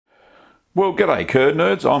Well, g'day curd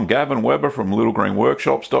nerds, I'm Gavin Weber from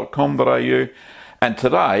littlegreenworkshops.com.au and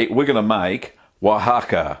today we're going to make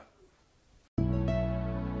Oaxaca.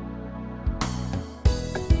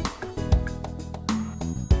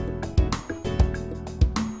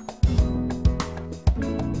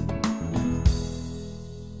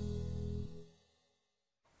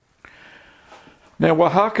 Now,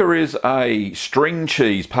 Oaxaca is a string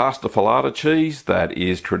cheese, pasta filata cheese that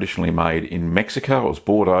is traditionally made in Mexico. It was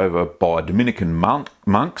brought over by Dominican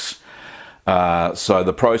monks. So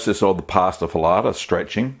the process of the pasta filata,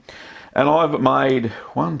 stretching. And I've made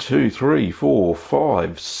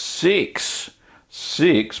 6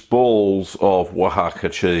 balls of Oaxaca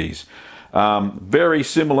cheese. Very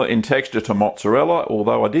similar in texture to mozzarella,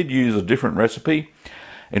 although I did use a different recipe.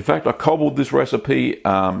 In fact, I cobbled this recipe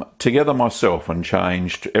together myself and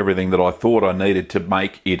changed everything that I thought I needed to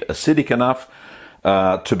make it acidic enough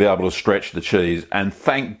to be able to stretch the cheese. And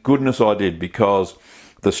thank goodness I did, because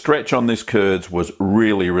the stretch on this curds was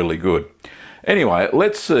really, really good. Anyway,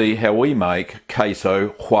 let's see how we make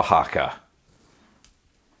Queso Oaxaca.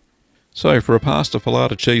 So for a pasta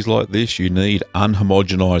filata cheese like this, you need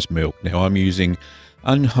unhomogenized milk. Now I'm using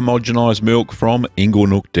unhomogenized milk from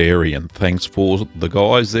Inglenook Dairy, and thanks for the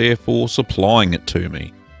guys there for supplying it to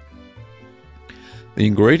me. The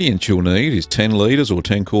ingredients you'll need is 10 litres or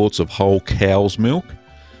 10 quarts of whole cow's milk,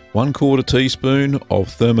 1/4 teaspoon of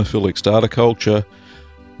Thermophilic starter culture,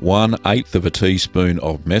 1/8 of a teaspoon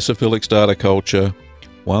of Mesophilic starter culture,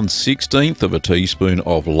 1/16 of a teaspoon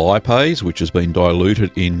of lipase, which has been diluted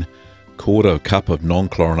in 1/4 cup of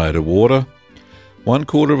non-chlorinated water,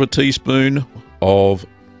 1/4 of a teaspoon of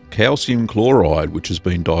calcium chloride, which has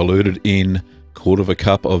been diluted in 1/4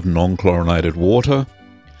 cup of non-chlorinated water,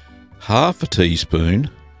 1/2 teaspoon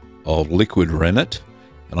of liquid rennet,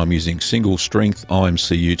 and I'm using single strength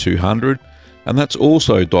IMCU 200, and that's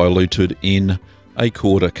also diluted in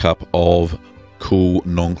 1/4 cup of cool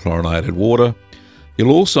non-chlorinated water. You'll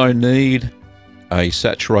also need a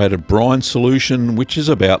saturated brine solution, which is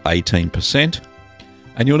about 18%,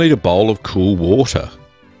 and you'll need a bowl of cool water.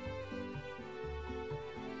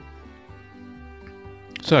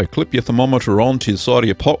 So clip your thermometer onto the side of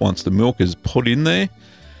your pot once the milk is put in there,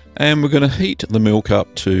 and we're going to heat the milk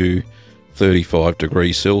up to 35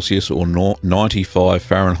 degrees Celsius or 95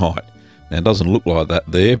 Fahrenheit. Now it doesn't look like that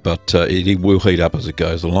there, but it will heat up as it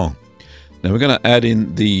goes along. Now we're going to add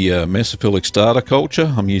in the Mesophilic starter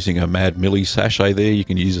culture. I'm using a Mad Millie sachet there. You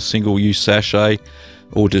can use a single-use sachet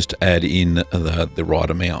or just add in the right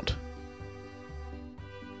amount.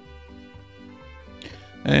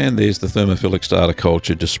 And there's the Thermophilic starter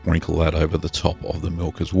culture. Just sprinkle that over the top of the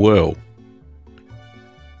milk as well.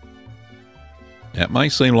 Now, it may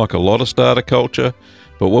seem like a lot of starter culture,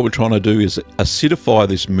 but what we're trying to do is acidify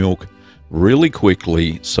this milk really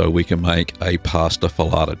quickly so we can make a pasta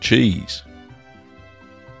filata cheese.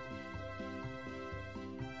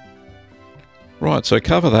 Right, so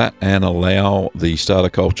cover that and allow the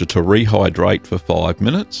starter culture to rehydrate for 5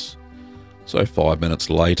 minutes. So 5 minutes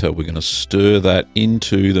later, we're going to stir that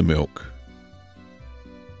into the milk.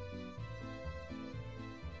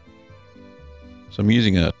 So I'm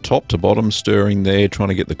using a top to bottom stirring there, trying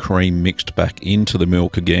to get the cream mixed back into the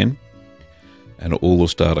milk again, and all the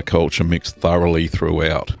starter culture mixed thoroughly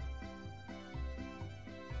throughout.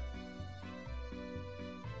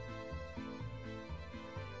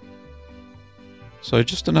 So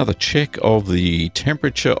just another check of the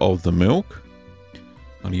temperature of the milk.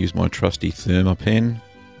 I'm going to use my trusty Thermopen,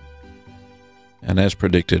 and as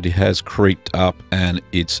predicted, it has creeped up and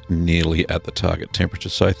it's nearly at the target temperature.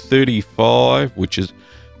 So 35, which is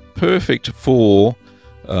perfect for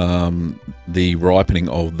the ripening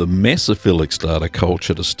of the Mesophilic starter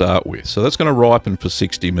culture to start with. So that's going to ripen for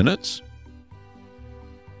 60 minutes.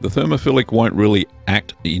 The Thermophilic won't really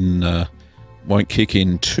won't kick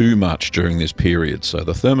in too much during this period, so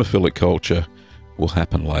the Thermophilic culture will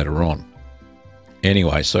happen later on.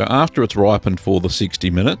 Anyway, so after it's ripened for the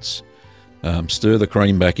 60 minutes, stir the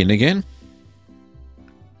cream back in again.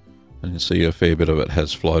 And you see a fair bit of it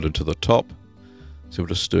has floated to the top. So we'll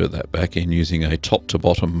just stir that back in using a top to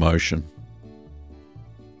bottom motion.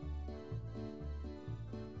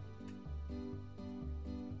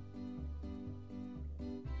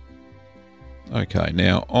 Okay,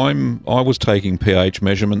 now I was taking pH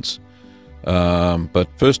measurements, but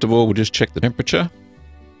first of all we'll just check the temperature.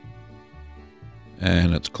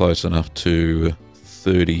 And it's close enough to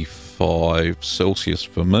 35 Celsius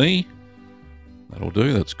for me. That'll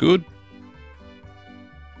do, that's good.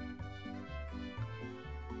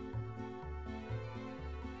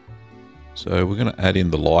 So we're going to add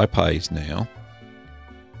in the lipase now.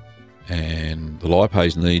 and the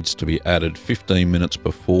lipase needs to be added 15 minutes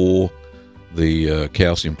before the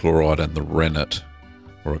calcium chloride and the rennet,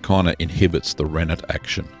 or it kind of inhibits the rennet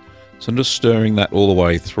action. So I'm just stirring that all the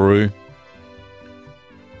way through.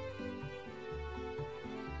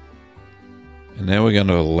 And now we're going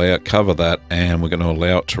to cover that, and we're going to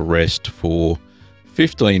allow it to rest for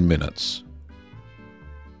 15 minutes.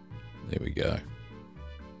 There we go.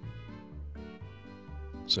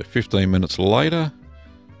 So 15 minutes later,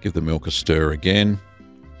 give the milk a stir again.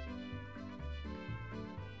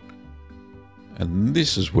 And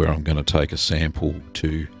this is where I'm going to take a sample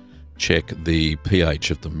to check the pH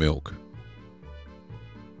of the milk.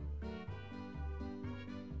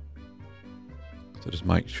 So just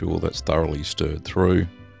make sure that's thoroughly stirred through,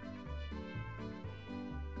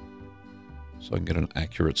 so I can get an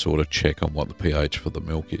accurate sort of check on what the pH for the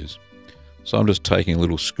milk is. So I'm just taking a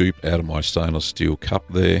little scoop out of my stainless steel cup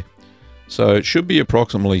there. So it should be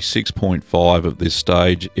approximately 6.5 at this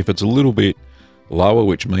stage. If it's a little bit lower,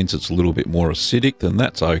 which means it's a little bit more acidic, then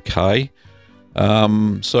that's okay.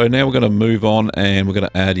 So now we're going to move on, and we're going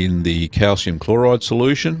to add in the calcium chloride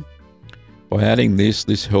solution. By adding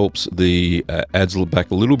this helps adds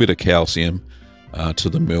back a little bit of calcium to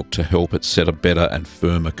the milk to help it set a better and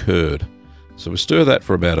firmer curd. So we stir that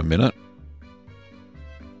for about a minute,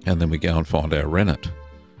 and then we go and find our rennet.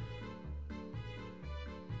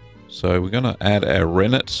 So we're going to add our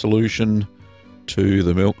rennet solution to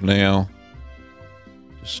the milk now.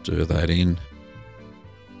 Just stir that in,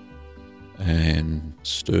 and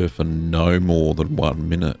stir for no more than 1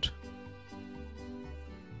 minute.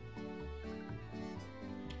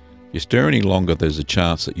 If you stir any longer, there's a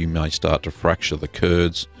chance that you may start to fracture the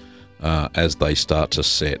curds as they start to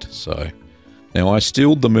set. So now I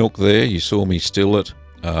stilled the milk there. You saw me still it,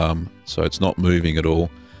 so it's not moving at all.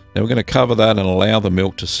 Now we're going to cover that and allow the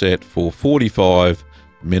milk to set for 45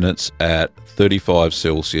 minutes at 35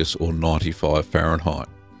 Celsius or 95 Fahrenheit.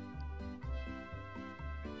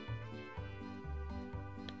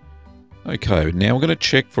 Okay, now we're going to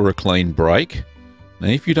check for a clean break. Now,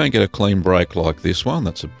 if you don't get a clean break like this one,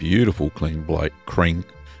 that's a beautiful clean break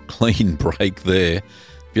there. If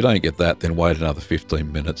you don't get that, then wait another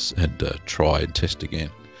 15 minutes and try and test again.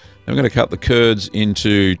 Now I'm going to cut the curds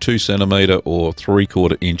into 2 centimetre or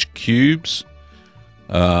 3/4 inch cubes.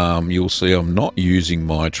 You'll see I'm not using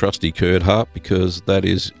my trusty curd harp because that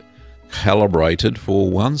is calibrated for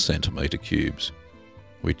 1 centimetre cubes,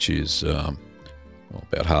 which is about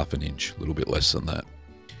 1/2 inch, a little bit less than that.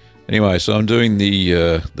 Anyway, so I'm doing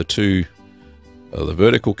the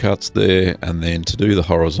vertical cuts there, and then to do the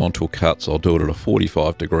horizontal cuts, I'll do it at a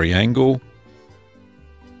 45-degree angle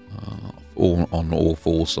on all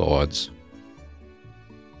 4 sides.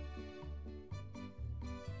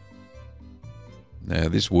 Now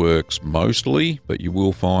this works mostly, but you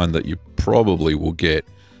will find that you probably will get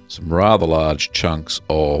some rather large chunks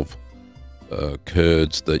of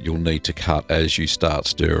curds that you'll need to cut as you start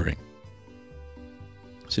stirring.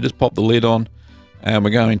 So just pop the lid on, and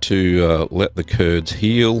we're going to let the curds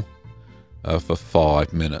heal for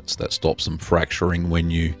 5 minutes. That stops them fracturing when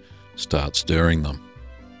you start stirring them.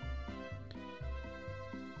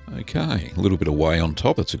 Okay, a little bit of whey on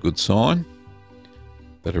top, that's a good sign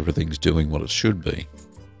that everything's doing what it should be.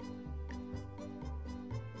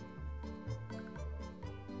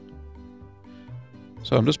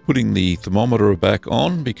 So I'm just putting the thermometer back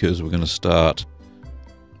on because we're going to start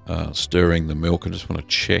stirring the milk. I just want to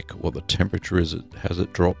check what the temperature is. Has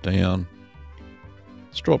it dropped down?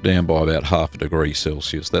 It's dropped down by about 1/2 degree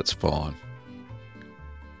Celsius. That's fine.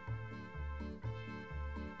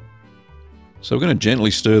 So we're going to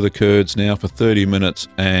gently stir the curds now for 30 minutes,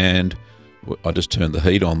 and I just turned the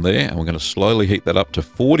heat on there, and we're going to slowly heat that up to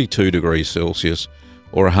 42 degrees Celsius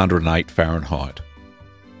or 108 Fahrenheit.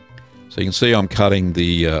 So you can see I'm cutting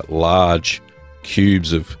the large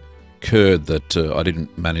cubes of curd that I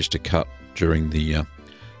didn't manage to cut during the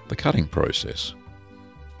cutting process.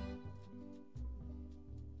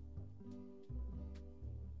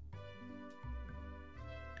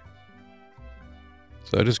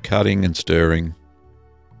 So just cutting and stirring,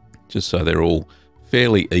 just so they're all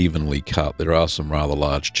fairly evenly cut. There are some rather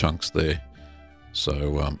large chunks there.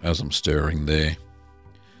 So as I'm stirring there,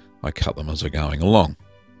 I cut them as I'm going along.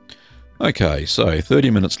 Okay, so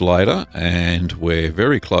 30 minutes later, and we're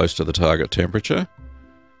very close to the target temperature.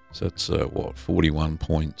 So it's,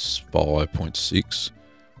 41.5.6.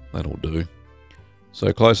 That'll do.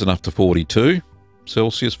 So close enough to 42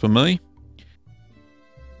 Celsius for me.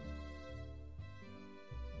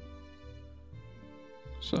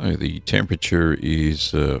 So the temperature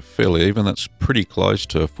is fairly even. That's pretty close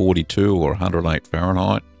to 42 or 108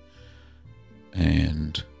 Fahrenheit.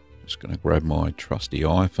 And Just going to grab my trusty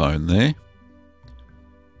iPhone there.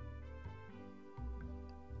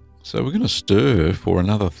 So we're going to stir for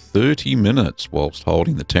another 30 minutes whilst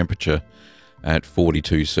holding the temperature at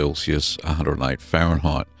 42 Celsius, 108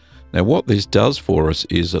 Fahrenheit. Now what this does for us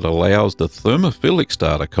is it allows the thermophilic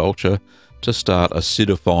starter culture to start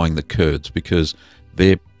acidifying the curds, because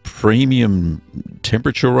their premium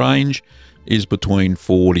temperature range is between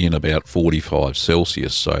 40 and about 45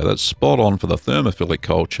 Celsius. So that's spot on for the thermophilic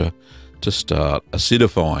culture to start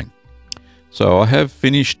acidifying. So I have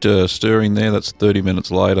finished stirring there. That's 30 minutes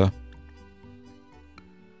later.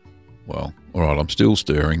 Well, all right, I'm still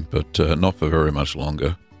stirring, but not for very much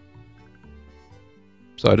longer.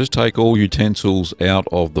 So just take all utensils out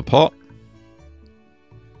of the pot,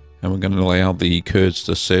 and we're going to allow the curds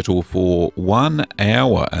to settle for 1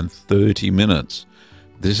 hour and 30 minutes.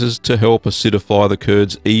 This is to help acidify the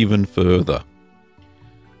curds even further.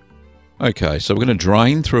 Okay, so we're going to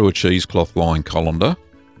drain through a cheesecloth lined colander.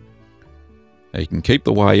 Now, you can keep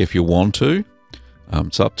the whey if you want to.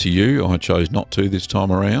 It's up to you. I chose not to this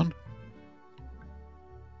time around.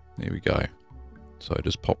 There we go. So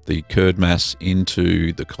just pop the curd mass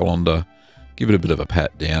into the colander, give it a bit of a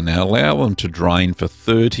pat down. Now allow them to drain for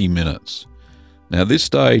 30 minutes. Now at this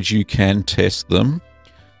stage you can test them,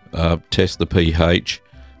 test the pH,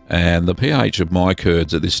 and the pH of my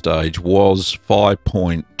curds at this stage was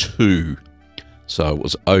 5.2. So it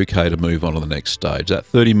was okay to move on to the next stage. At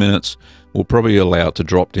 30 minutes, we'll probably allow it to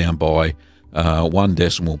drop down by 1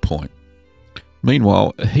 decimal point.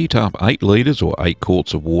 Meanwhile, heat up 8 litres or 8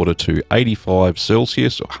 quarts of water to 85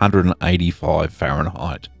 Celsius or 185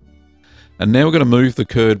 Fahrenheit. And now we're going to move the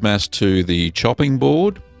curd mass to the chopping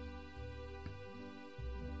board.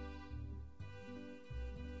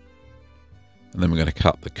 And then we're going to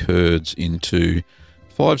cut the curds into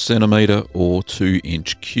 5 centimetre or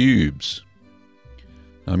 2-inch cubes.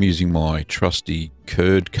 I'm using my trusty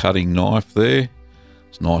curd cutting knife there.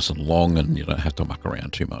 It's nice and long and you don't have to muck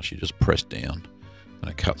around too much. You just press down and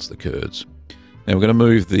it cuts the curds. Now we're going to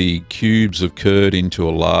move the cubes of curd into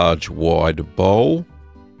a large wide bowl.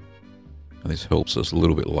 And this helps us a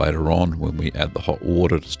little bit later on when we add the hot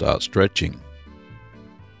water to start stretching.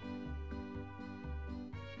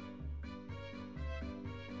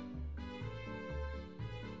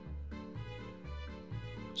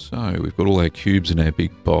 So we've got all our cubes in our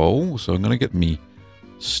big bowl. So I'm going to get me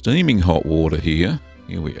steaming hot water here.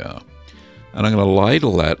 Here we are. And I'm going to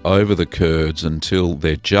ladle that over the curds until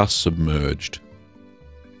they're just submerged.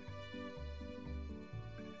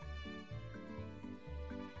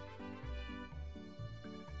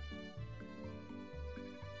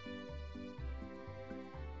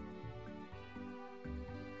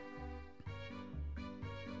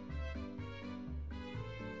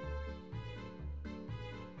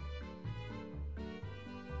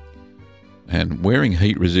 And wearing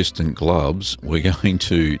heat-resistant gloves, we're going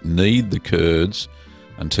to knead the curds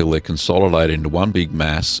until they're consolidated into one big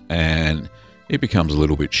mass and it becomes a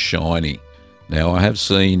little bit shiny. Now, I have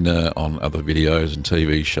seen on other videos and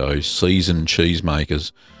TV shows seasoned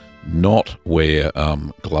cheesemakers not wear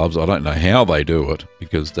gloves. I don't know how they do it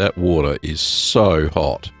because that water is so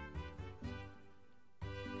hot.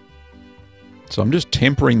 So I'm just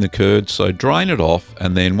tempering the curds, so drain it off,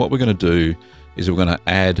 and then what we're going to do is we're going to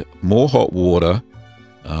add more hot water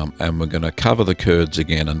and we're going to cover the curds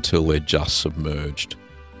again until they're just submerged.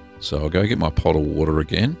 So I'll go get my pot of water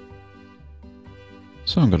again.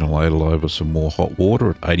 So I'm going to ladle over some more hot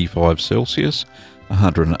water at 85 Celsius,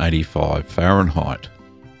 185 Fahrenheit,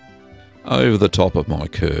 over the top of my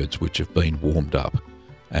curds, which have been warmed up.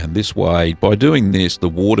 And this way, by doing this, the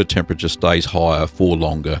water temperature stays higher for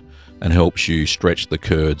longer and helps you stretch the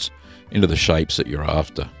curds into the shapes that you're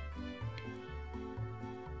after.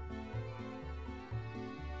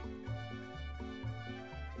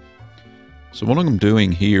 So what I'm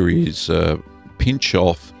doing here is pinch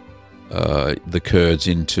off the curds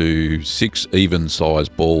into 6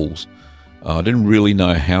 even-sized balls. I didn't really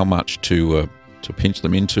know how much to pinch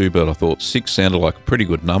them into, but I thought 6 sounded like a pretty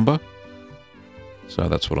good number. So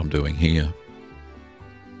that's what I'm doing here.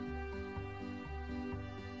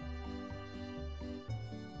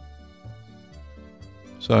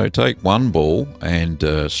 So take one ball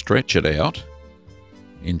and stretch it out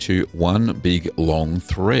into one big long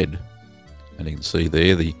thread. And you can see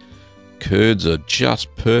there the curds are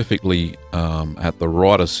just perfectly at the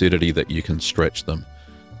right acidity that you can stretch them.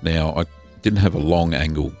 Now, I didn't have a long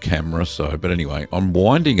angle camera, but anyway, I'm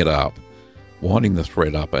winding it up, winding the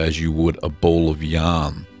thread up as you would a ball of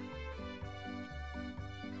yarn.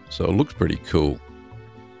 So it looks pretty cool.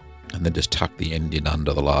 And then just tuck the end in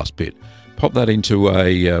under the last bit. Pop that into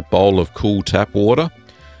a bowl of cool tap water.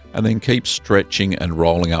 and then keep stretching and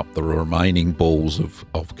rolling up the remaining balls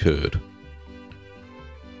of curd.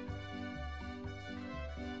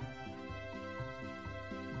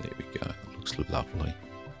 There we go, it looks lovely.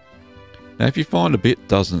 Now if you find a bit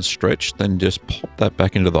doesn't stretch, then just pop that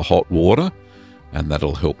back into the hot water and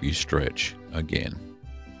that'll help you stretch again.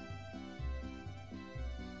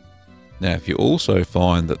 Now if you also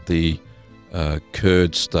find that the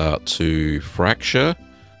curds start to fracture,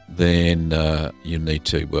 then you need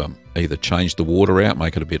to either change the water out,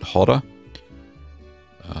 make it a bit hotter.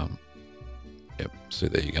 Yep, see,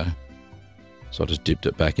 there you go. So I just dipped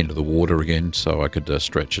it back into the water again so I could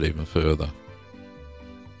stretch it even further.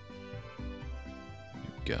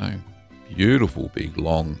 There we go. Beautiful big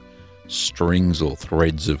long strings or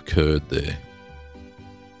threads of curd there.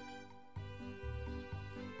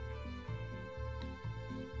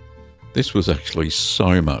 This was actually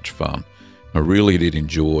so much fun. I really did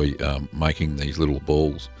enjoy making these little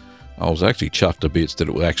balls. I was actually chuffed to bits that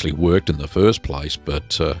it actually worked in the first place, but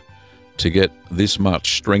to get this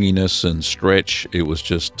much stringiness and stretch, it was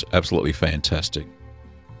just absolutely fantastic.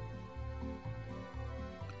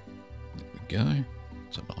 There we go.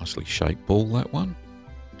 It's a nicely shaped ball, that one.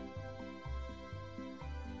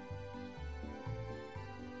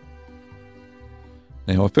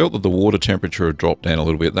 Now I felt that the water temperature had dropped down a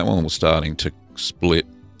little bit. That one was starting to split.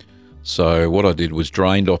 So what I did was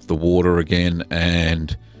drained off the water again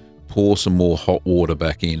and pour some more hot water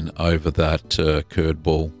back in over that curd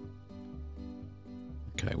ball.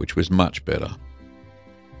 Okay, which was much better.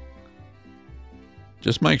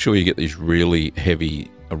 Just make sure you get these really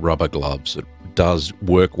heavy rubber gloves. It does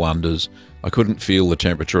work wonders. I couldn't feel the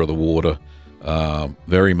temperature of the water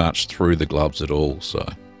very much through the gloves at all. So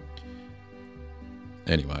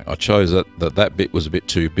anyway, I chose that bit was a bit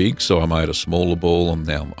too big, so I made a smaller ball, and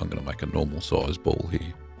now I'm going to make a normal size ball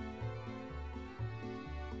here.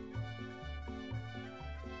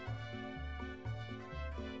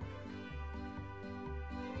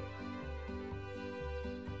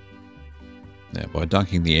 Now, by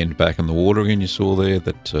dunking the end back in the water again, you saw there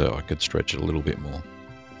that I could stretch it a little bit more.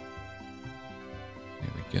 There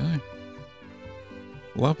we go.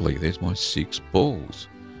 Lovely, there's my 6 balls.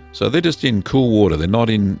 So they're just in cool water. They're not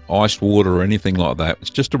in iced water or anything like that. It's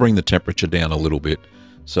just to bring the temperature down a little bit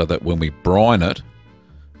so that when we brine it,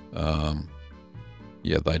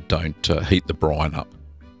 yeah, they don't heat the brine up.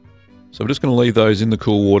 So we're just going to leave those in the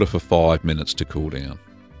cool water for 5 minutes to cool down.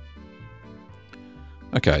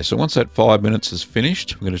 Okay, so once that 5 minutes is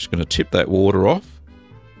finished, we're just going to tip that water off.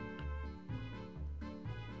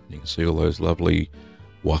 You can see all those lovely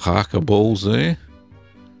Oaxaca balls there.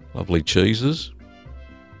 Lovely cheeses.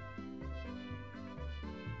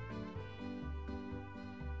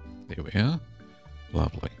 There we are.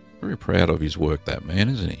 Lovely. Very proud of his work, that man,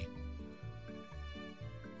 isn't he?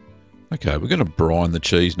 Okay, we're going to brine the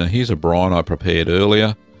cheese. Now, here's a brine I prepared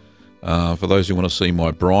earlier. For those who want to see my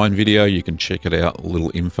brine video, you can check it out. A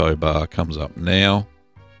little info bar comes up now.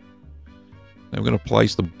 Now we're going to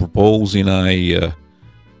place the balls in a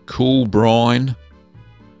cool brine,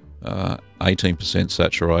 18%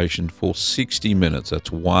 saturation for 60 minutes.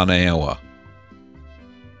 That's 1 hour.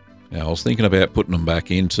 Now I was thinking about putting them back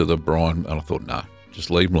into the brine, and I thought, no, just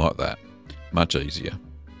leave them like that. Much easier.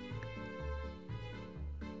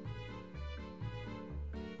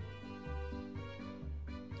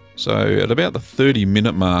 So at about the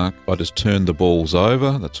 30-minute mark, I just turned the balls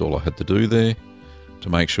over. That's all I had to do there to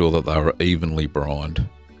make sure that they were evenly brined.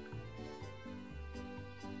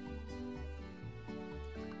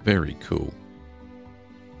 Very cool.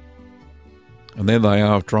 And there they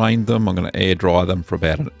are. I've drained them. I'm going to air dry them for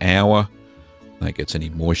about an hour. That gets any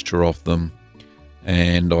moisture off them.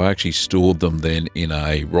 And I actually stored them then in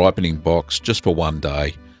a ripening box just for 1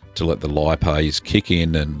 day to let the lipase kick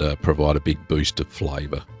in and provide a big boost of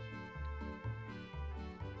flavour.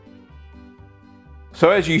 So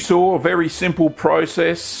as you saw, a very simple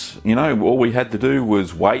process. You know, all we had to do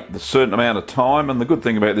was wait a certain amount of time, and the good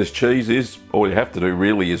thing about this cheese is all you have to do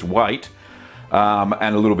really is wait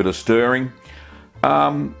and a little bit of stirring.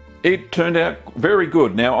 It turned out very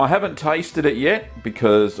good. Now, I haven't tasted it yet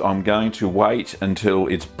because I'm going to wait until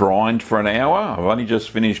it's brined for an hour. I've only just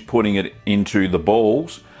finished putting it into the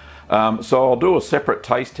balls. So I'll do a separate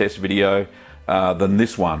taste test video than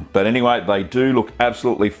this one. But anyway, they do look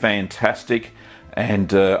absolutely fantastic.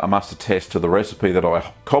 And I must attest to the recipe that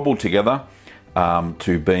I cobbled together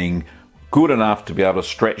to being good enough to be able to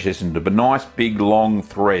stretch this into nice big long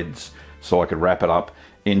threads so I could wrap it up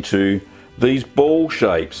into these ball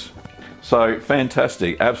shapes. So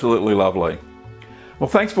fantastic, absolutely lovely. Well,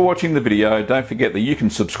 thanks for watching the video. Don't forget that you can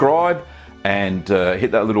subscribe and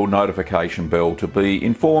hit that little notification bell to be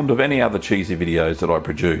informed of any other cheesy videos that I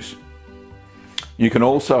produce. You can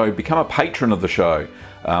also become a patron of the show,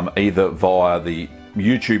 either via the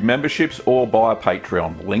YouTube memberships or via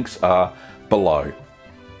Patreon. The links are below.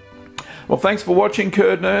 Well, thanks for watching,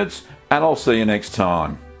 Curd Nerds, and I'll see you next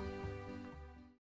time.